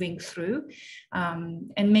you're moving through,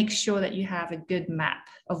 and make sure that you have a good map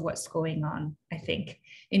of what's going on, I think,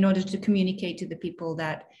 in order to communicate to the people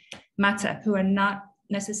that matter, who are not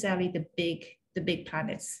necessarily the big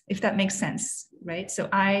planets, if that makes sense, right? So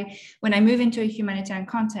when I move into a humanitarian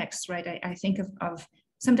context, right, I think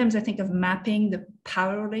sometimes I think of mapping the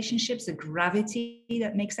power relationships, the gravity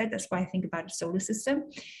that makes that. That's why I think about the solar system,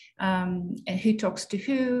 and who talks to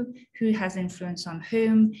who has influence on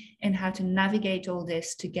whom, and how to navigate all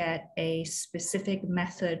this to get a specific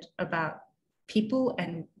method about people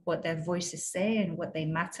and what their voices say and what they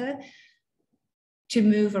matter to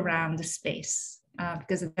move around the space.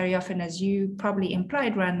 Because very often, as you probably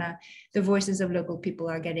implied, Rana, the voices of local people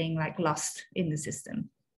are getting lost in the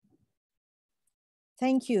system.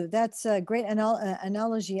 Thank you. That's a great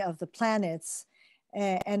analogy of the planets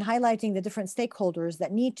and highlighting the different stakeholders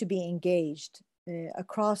that need to be engaged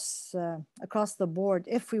across the board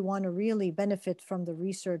if we want to really benefit from the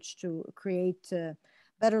research to create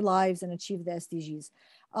better lives and achieve the SDGs.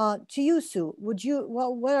 To you, Sue,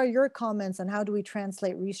 what are your comments on how do we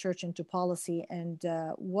translate research into policy, and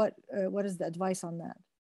what is the advice on that?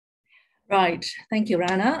 Right, thank you,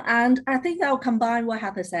 Rana. And I think I'll combine what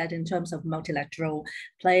Heather said in terms of multilateral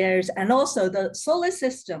players and also the solar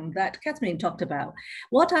system that Catherine talked about.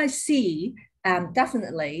 What I see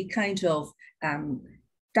definitely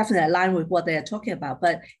definitely align with what they are talking about.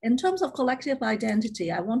 But in terms of collective identity,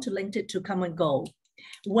 I want to link it to common goal.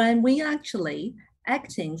 When we actually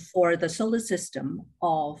acting for the solar system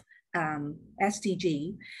of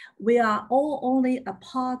SDG, we are all only a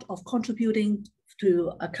part of contributing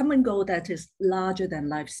to a common goal that is larger than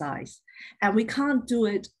life size. And we can't do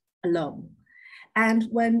it alone. And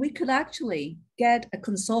when we could actually get a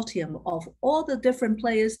consortium of all the different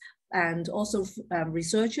players and also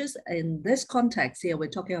researchers in this context here, we're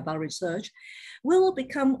talking about research, we will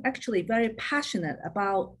become actually very passionate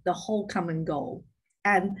about the whole common goal.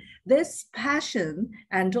 And this passion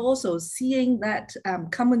and also seeing that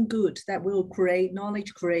common good that will create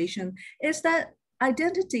knowledge creation is that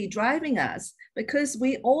identity driving us, because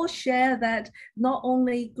we all share that not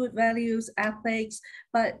only good values, ethics,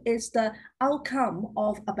 but it's the outcome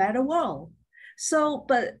of a better world. So,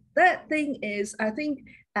 but that thing is, I think,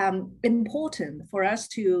 important for us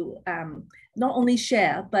to not only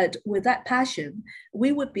share, but with that passion,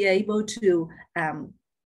 we would be able to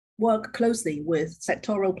work closely with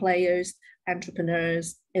sectoral players,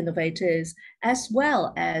 entrepreneurs, innovators, as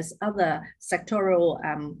well as other sectoral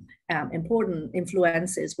important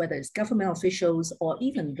influences, whether it's government officials or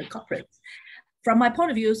even the corporates. From my point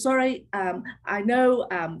of view, sorry, I know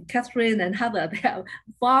Catherine and Heather, they are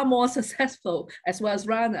far more successful, as well as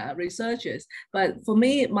Rana, researchers. But for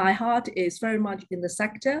me, my heart is very much in the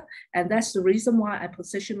sector. And that's the reason why I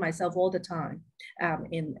position myself all the time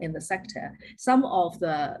in the sector. Some of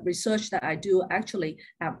the research that I do, actually,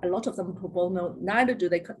 a lot of them pro bono, neither do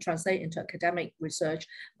they translate into academic research,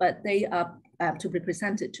 but they are to be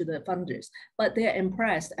presented to the funders. But they're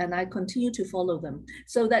impressed, and I continue to follow them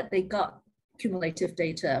so that they got cumulative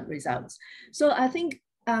data results. So I think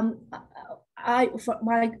my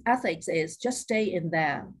ethics is just stay in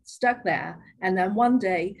there, stuck there, and then one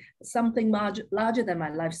day something larger than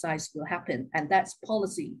my life size will happen, and that's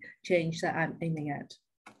policy change that I'm aiming at.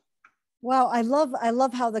 Wow, I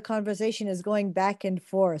love how the conversation is going back and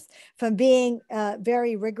forth from being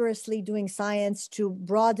very rigorously doing science to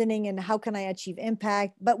broadening and how can I achieve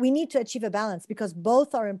impact, but we need to achieve a balance because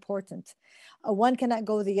both are important. One cannot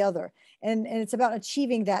go the other. And it's about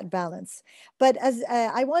achieving that balance. But as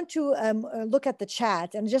I want to look at the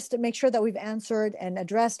chat and just to make sure that we've answered and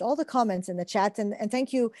addressed all the comments in the chat. And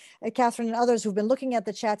thank you, Catherine and others who've been looking at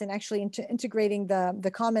the chat and actually integrating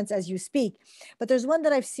the comments as you speak. But there's one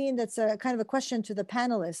that I've seen that's a kind of a question to the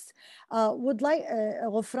panelists. Would like,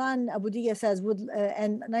 Ghufran Aboudiya says,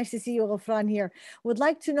 and nice to see you, Ghufran, here, would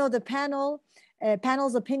like to know the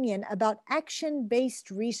panel's opinion about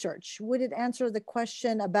action-based research. Would it answer the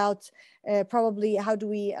question about probably how do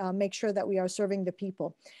we make sure that we are serving the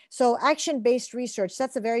people? So action-based research,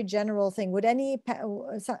 that's a very general thing. Would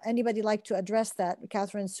anybody like to address that,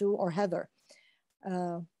 Catherine, Sue, or Heather?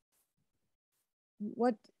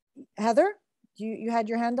 Heather, you had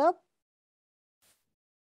your hand up?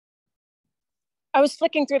 I was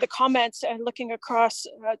flicking through the comments and looking across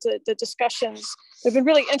the discussions. They've been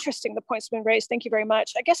really interesting, the points have been raised. Thank you very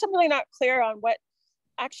much. I guess I'm really not clear on what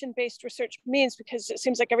action-based research means because it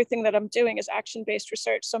seems like everything that I'm doing is action-based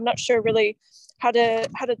research. So I'm not sure really how to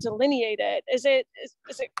delineate it. Is it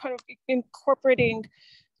kind of incorporating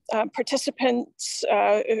participants,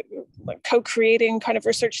 co-creating kind of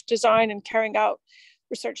research design and carrying out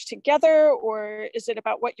research together, or is it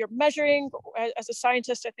about what you're measuring? As a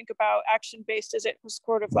scientist, I think about action-based as it was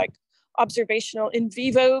sort of like observational in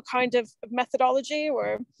vivo kind of methodology,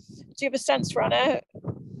 or do you have a sense, Rana,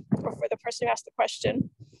 or for the person who asked the question?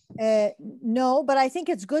 No, but I think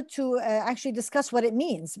it's good to actually discuss what it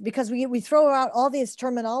means because we throw out all this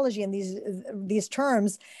terminology and these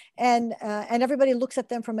terms, and everybody looks at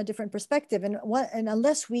them from a different perspective, and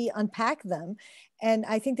unless we unpack them, and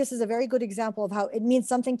I think this is a very good example of how it means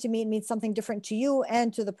something to me, it means something different to you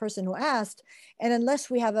and to the person who asked, and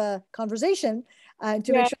unless we have a conversation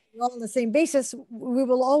to make sure we're all on the same basis, we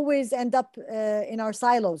will always end up in our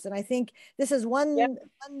silos. And I think this is one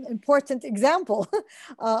important example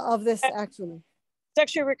of this actually. It's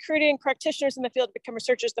actually recruiting practitioners in the field to become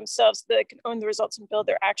researchers themselves so they can own the results and build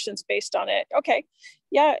their actions based on it. Okay,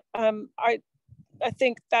 yeah, I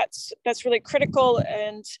think that's really critical.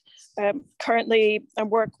 And currently I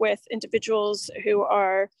work with individuals who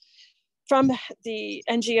are from the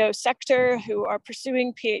NGO sector who are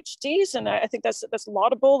pursuing PhDs, and I think that's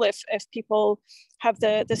laudable if people have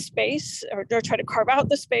the space or try to carve out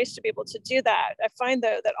the space to be able to do that. I find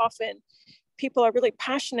though that often people are really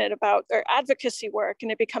passionate about their advocacy work,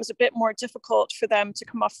 and it becomes a bit more difficult for them to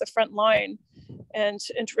come off the front line and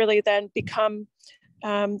really then become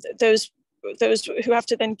those who have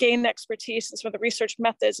to then gain expertise in some of the research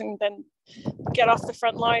methods and then get off the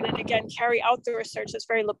front line and again carry out the research that's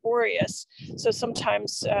very laborious. So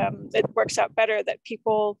sometimes it works out better that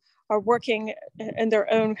people are working in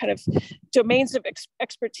their own kind of domains of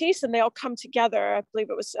expertise and they all come together. I believe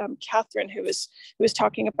it was Catherine who was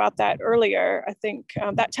talking about that earlier. I think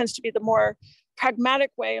that tends to be the more pragmatic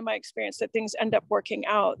way, in my experience, that things end up working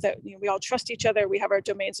out, that we all trust each other, we have our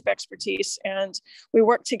domains of expertise, and we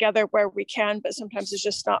work together where we can, but sometimes it's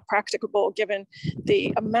just not practicable given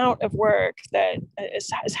the amount of work that is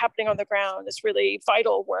happening on the ground. It's really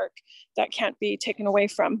vital work that can't be taken away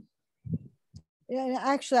from. Yeah,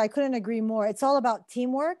 actually, I couldn't agree more. It's all about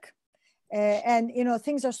teamwork. And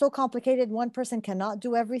things are so complicated. One person cannot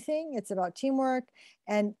do everything. It's about teamwork.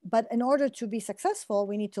 But in order to be successful,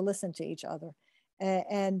 we need to listen to each other,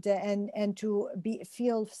 and to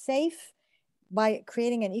feel safe by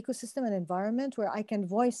creating an ecosystem, an environment where I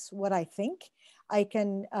can voice what I think. I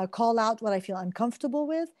can call out what I feel uncomfortable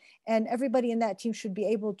with, and everybody in that team should be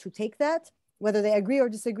able to take that. Whether they agree or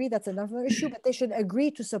disagree, that's another issue. But they should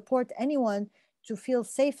agree to support anyone to feel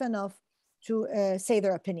safe enough to say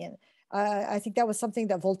their opinion. I think that was something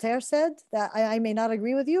that Voltaire said, that I may not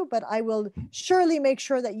agree with you, but I will surely make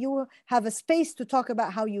sure that you have a space to talk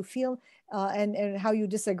about how you feel and how you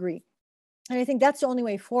disagree. And I think that's the only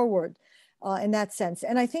way forward in that sense.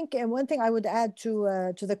 And I think one thing I would add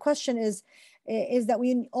to the question is that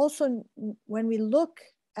we also, when we look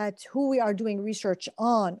at who we are doing research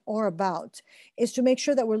on or about, is to make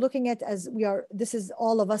sure that we're looking at this is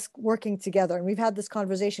all of us working together. And we've had this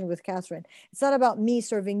conversation with Catherine. It's not about me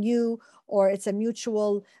serving you, or it's a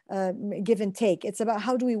mutual give and take. It's about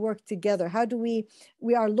how do we work together? How do we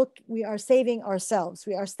are saving ourselves.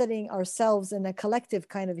 We are studying ourselves in a collective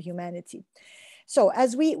kind of humanity. So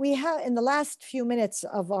as we have in the last few minutes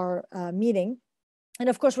of our meeting, and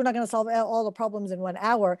of course, we're not going to solve all the problems in 1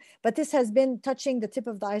 hour, but this has been touching the tip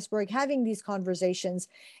of the iceberg, having these conversations.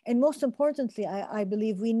 And most importantly, I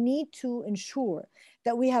believe we need to ensure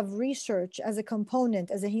that we have research as a component,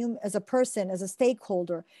 as a person, as a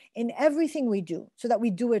stakeholder in everything we do, so that we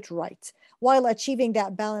do it right, while achieving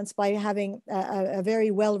that balance by having a very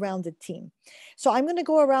well-rounded team. So I'm going to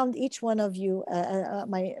go around each one of you,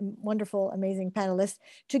 my wonderful, amazing panelists,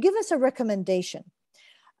 to give us a recommendation.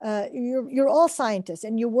 You're all scientists,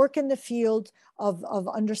 and you work in the field of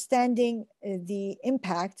understanding the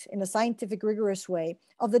impact in a scientific, rigorous way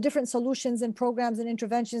of the different solutions and programs and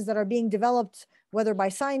interventions that are being developed, whether by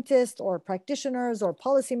scientists or practitioners or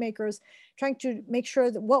policymakers, trying to make sure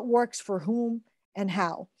that what works for whom and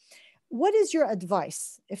how. What is your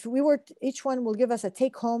advice? If we were, each one will give us a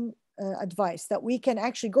take-home advice that we can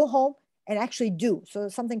actually go home and actually do, so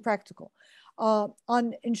something practical,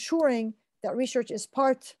 on ensuring that research is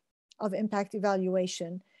part of impact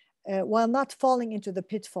evaluation while not falling into the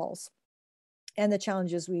pitfalls and the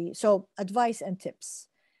challenges so advice and tips.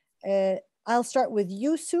 I'll start with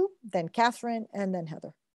you, Sue, then Catherine, and then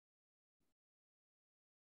Heather.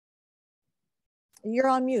 You're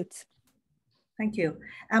on mute. Thank you.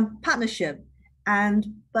 Partnership.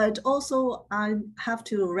 But also I have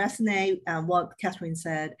to resonate what Catherine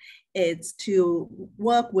said. It's to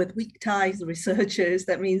work with weak ties researchers.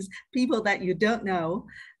 That means people that you don't know.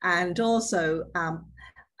 And also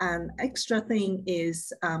an extra thing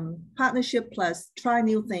is partnership plus try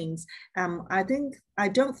new things. I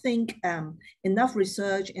don't think enough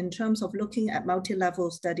research in terms of looking at multi-level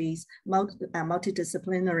studies,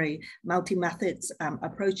 multidisciplinary, multi-methods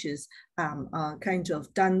approaches are kind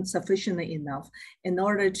of done sufficiently enough in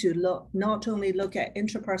order to not only look at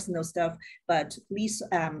intrapersonal stuff, but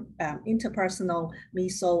interpersonal,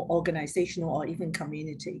 meso, organizational, or even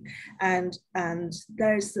community. And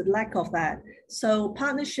there's a lack of that. So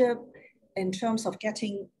partnership in terms of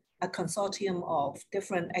getting a consortium of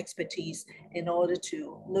different expertise in order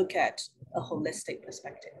to look at a holistic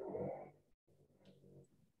perspective.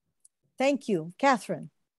 Thank you.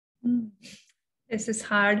 Catherine. This is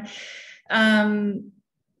hard.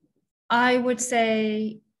 I would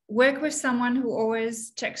say work with someone who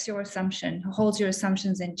always checks your assumption, who holds your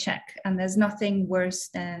assumptions in check. And there's nothing worse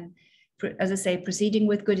than, as I say, proceeding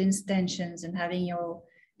with good intentions and having your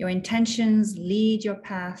intentions lead your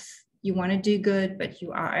path. You want to do good, but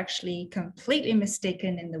you are actually completely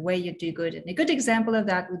mistaken in the way you do good. And a good example of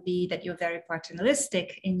that would be that you're very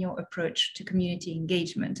paternalistic in your approach to community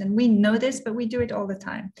engagement. And we know this, but we do it all the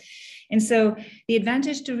time. And so the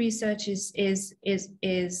advantage to research is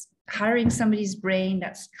hiring somebody's brain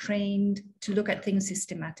that's trained to look at things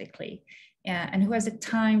systematically. And who has the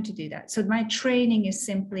time to do that. So my training is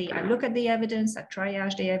simply, I look at the evidence, I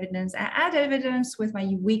triage the evidence, I add evidence with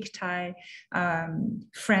my weak tie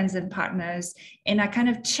friends and partners, and I kind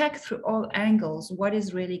of check through all angles what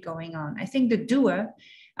is really going on. I think the doer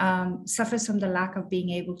suffers from the lack of being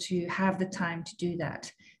able to have the time to do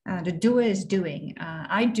that. The doer is doing.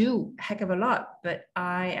 I do a heck of a lot, but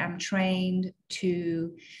I am trained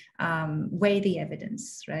to weigh the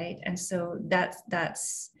evidence, right? And so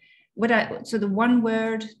that's so the one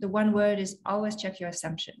word is always check your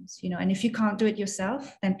assumptions, and if you can't do it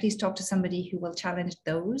yourself, then please talk to somebody who will challenge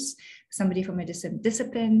those, somebody from a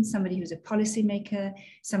discipline, somebody who's a policymaker,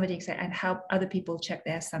 and help other people check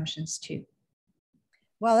their assumptions too.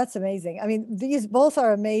 Wow, that's amazing. I mean, these both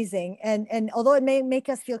are amazing. And although it may make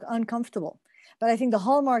us feel uncomfortable, but I think the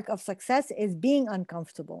hallmark of success is being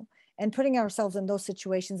uncomfortable and putting ourselves in those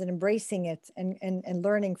situations and embracing it and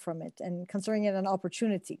learning from it and considering it an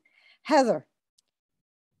opportunity. Heather.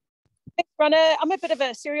 Thanks, Rana. I'm a bit of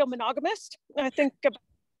a serial monogamist. I think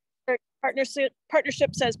about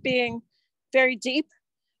partnerships as being very deep,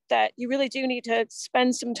 that you really do need to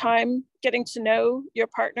spend some time getting to know your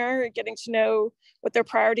partner, getting to know what their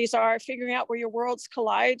priorities are, figuring out where your worlds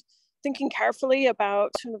collide, thinking carefully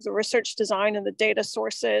about sort of the research design and the data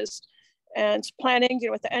sources, and planning,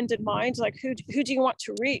 with the end in mind, like who do you want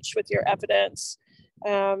to reach with your evidence,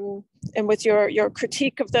 and with your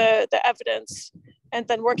critique of the evidence, and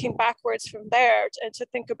then working backwards from there, and to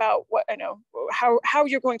think about how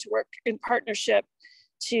you're going to work in partnership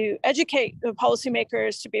to educate the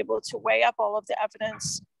policymakers to be able to weigh up all of the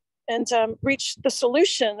evidence and reach the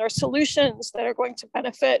solution or solutions that are going to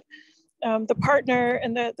benefit the partner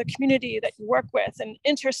and the community that you work with. And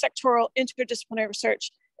intersectoral, interdisciplinary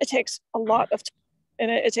research, it takes a lot of time, and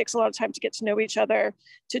it takes a lot of time to get to know each other,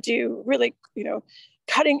 to do really,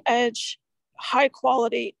 cutting edge, high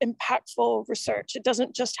quality, impactful research. It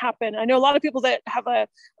doesn't just happen. I know a lot of people that have a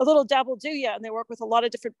little dabble do ya, and they work with a lot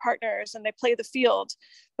of different partners and they play the field,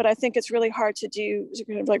 but I think it's really hard to do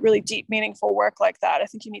like really deep, meaningful work like that. I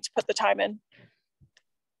think you need to put the time in.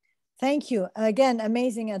 Thank you. Again,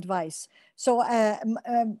 amazing advice. So I'm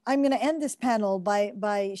going to end this panel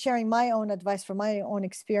by sharing my own advice from my own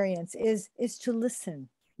experience is to listen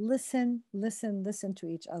to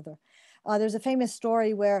each other. There's a famous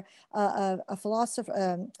story where a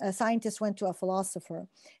scientist went to a philosopher,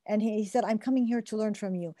 and he said, "I'm coming here to learn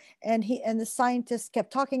from you." And the scientist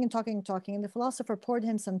kept talking and talking and talking, and the philosopher poured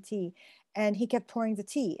him some tea, and he kept pouring the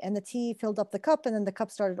tea, and the tea filled up the cup, and then the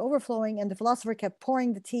cup started overflowing, and the philosopher kept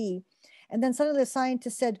pouring the tea. And then suddenly the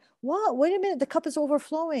scientist said, "What? Wait a minute, the cup is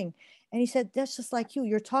overflowing." And he said, "That's just like you.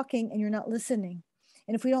 You're talking and you're not listening.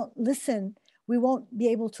 And if we don't listen, we won't be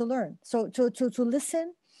able to learn." So to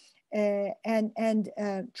listen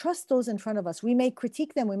and trust those in front of us. We may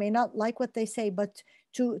critique them, we may not like what they say, but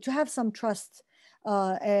to have some trust.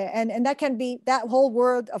 And that can be, that whole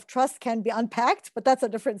word of trust can be unpacked, but that's a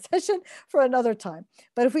different session for another time.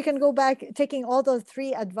 But if we can go back, taking all those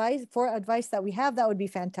four advice that we have, that would be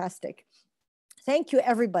fantastic. Thank you,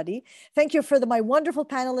 everybody. Thank you for my wonderful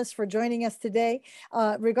panelists for joining us today.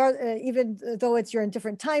 Even though you're in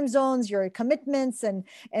different time zones, your commitments, and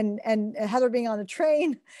Heather being on a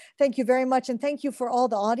train, thank you very much. And thank you for all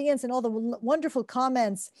the audience and all the wonderful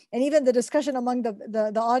comments, and even the discussion among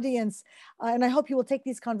the audience. And I hope you will take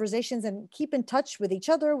these conversations and keep in touch with each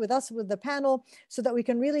other, with us, with the panel, so that we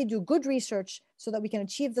can really do good research, so that we can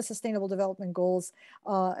achieve the Sustainable Development Goals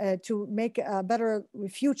to make a better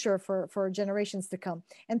future for generations to come.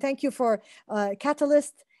 And thank you for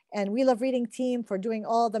Catalyst and We Love Reading team for doing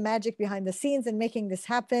all the magic behind the scenes and making this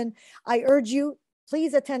happen. I urge you,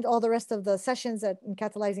 please attend all the rest of the sessions in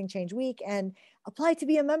Catalyzing Change Week and apply to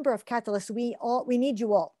be a member of Catalyst. We need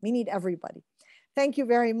you all. We need everybody. Thank you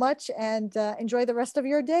very much, and enjoy the rest of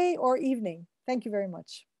your day or evening. Thank you very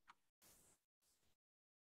much.